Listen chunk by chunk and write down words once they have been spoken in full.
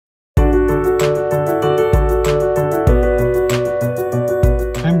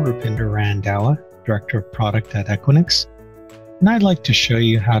Nagawa, Director of Product at Equinix, and I'd like to show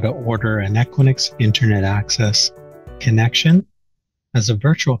you how to order an Equinix Internet Access connection as a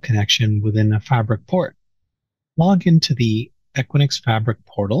virtual connection within a Fabric port. Log into the Equinix Fabric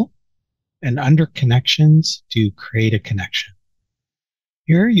portal, and under Connections, do Create a Connection.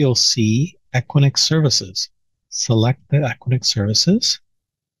 Here you'll see Equinix Services. Select the Equinix Services,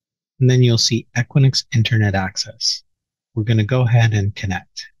 and then you'll see Equinix Internet Access. We're going to go ahead and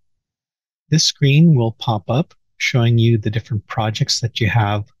connect. This screen will pop up showing you the different projects that you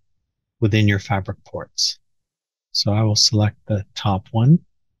have within your Fabric ports. So I will select the top one,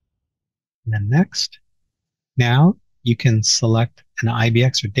 and then next. Now you can select an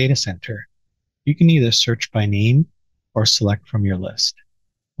IBX or data center. You can either search by name or select from your list.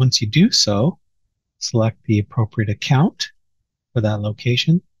 Once you do so, select the appropriate account for that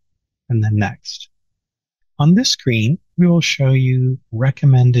location, and then next. On this screen, we will show you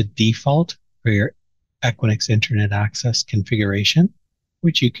recommended default for your Equinix Internet Access configuration,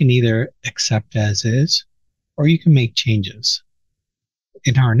 which you can either accept as is, or you can make changes.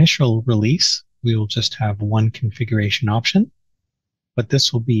 In our initial release, we will just have one configuration option, but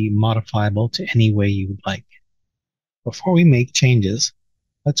this will be modifiable to any way you would like. Before we make changes,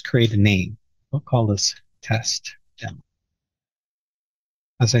 let's create a name. We'll call this Test Demo.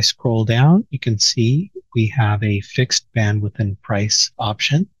 As I scroll down, you can see we have a fixed bandwidth and price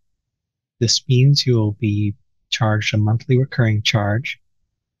option. This means you will be charged a monthly recurring charge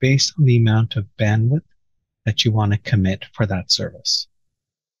based on the amount of bandwidth that you want to commit for that service.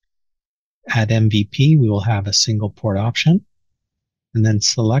 At MVP, we will have a single port option, and then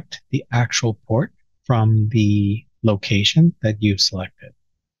select the actual port from the location that you've selected.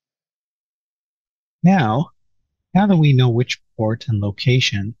 Now that we know which port and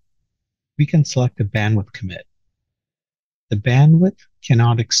location, we can select a bandwidth commit. The bandwidth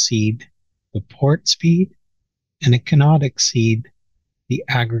cannot exceed the port speed, and it cannot exceed the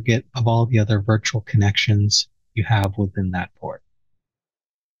aggregate of all the other virtual connections you have within that port.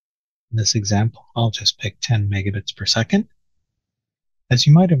 In this example, I'll just pick 10 megabits per second. As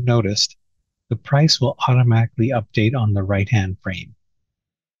you might have noticed, the price will automatically update on the right-hand frame.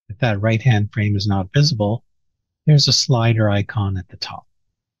 If that right-hand frame is not visible, there's a slider icon at the top.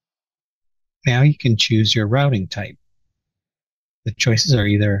 Now you can choose your routing type. The choices are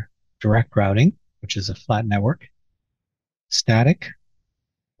either direct routing, which is a flat network, static,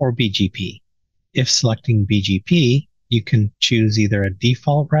 or BGP. If selecting BGP, you can choose either a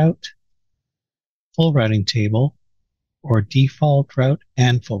default route, full routing table, or default route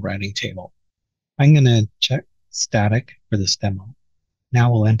and full routing table. I'm going to check static for this demo.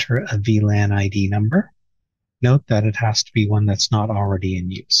 Now we'll enter a VLAN ID number. Note that it has to be one that's not already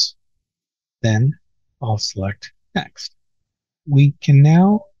in use. Then I'll select Next. We can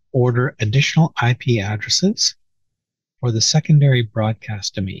now order additional IP addresses for the secondary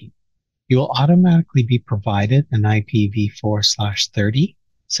broadcast domain. You will automatically be provided an IPv4/30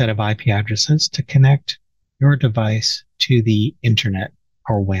 set of IP addresses to connect your device to the internet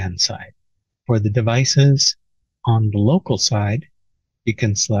or WAN side. For the devices on the local side, you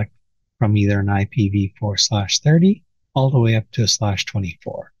can select from either an IPv4/30 all the way up to a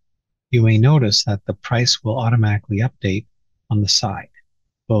 /24. You may notice that the price will automatically update on the side,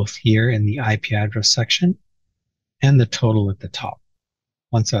 both here in the IP address section and the total at the top.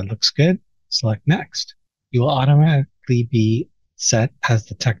 Once that looks good, select Next. You will automatically be set as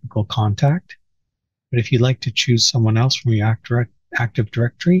the technical contact, but if you'd like to choose someone else from your Active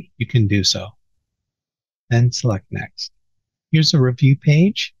Directory, you can do so. Then select Next. Here's a review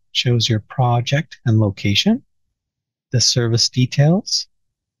page. It shows your project and location, the service details,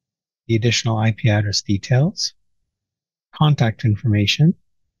 the additional IP address details, contact information.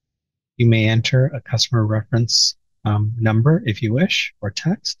 You may enter a customer reference number if you wish, or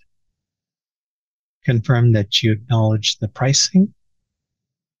text. Confirm that you acknowledge the pricing.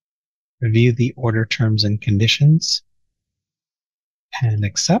 Review the order terms and conditions, and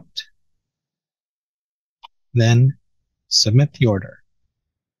accept. Then submit the order.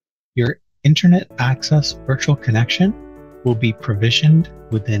 Your Internet Access virtual connection will be provisioned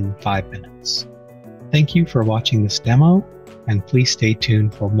within 5 minutes. Thank you for watching this demo, and please stay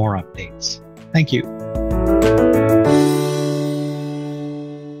tuned for more updates. Thank you.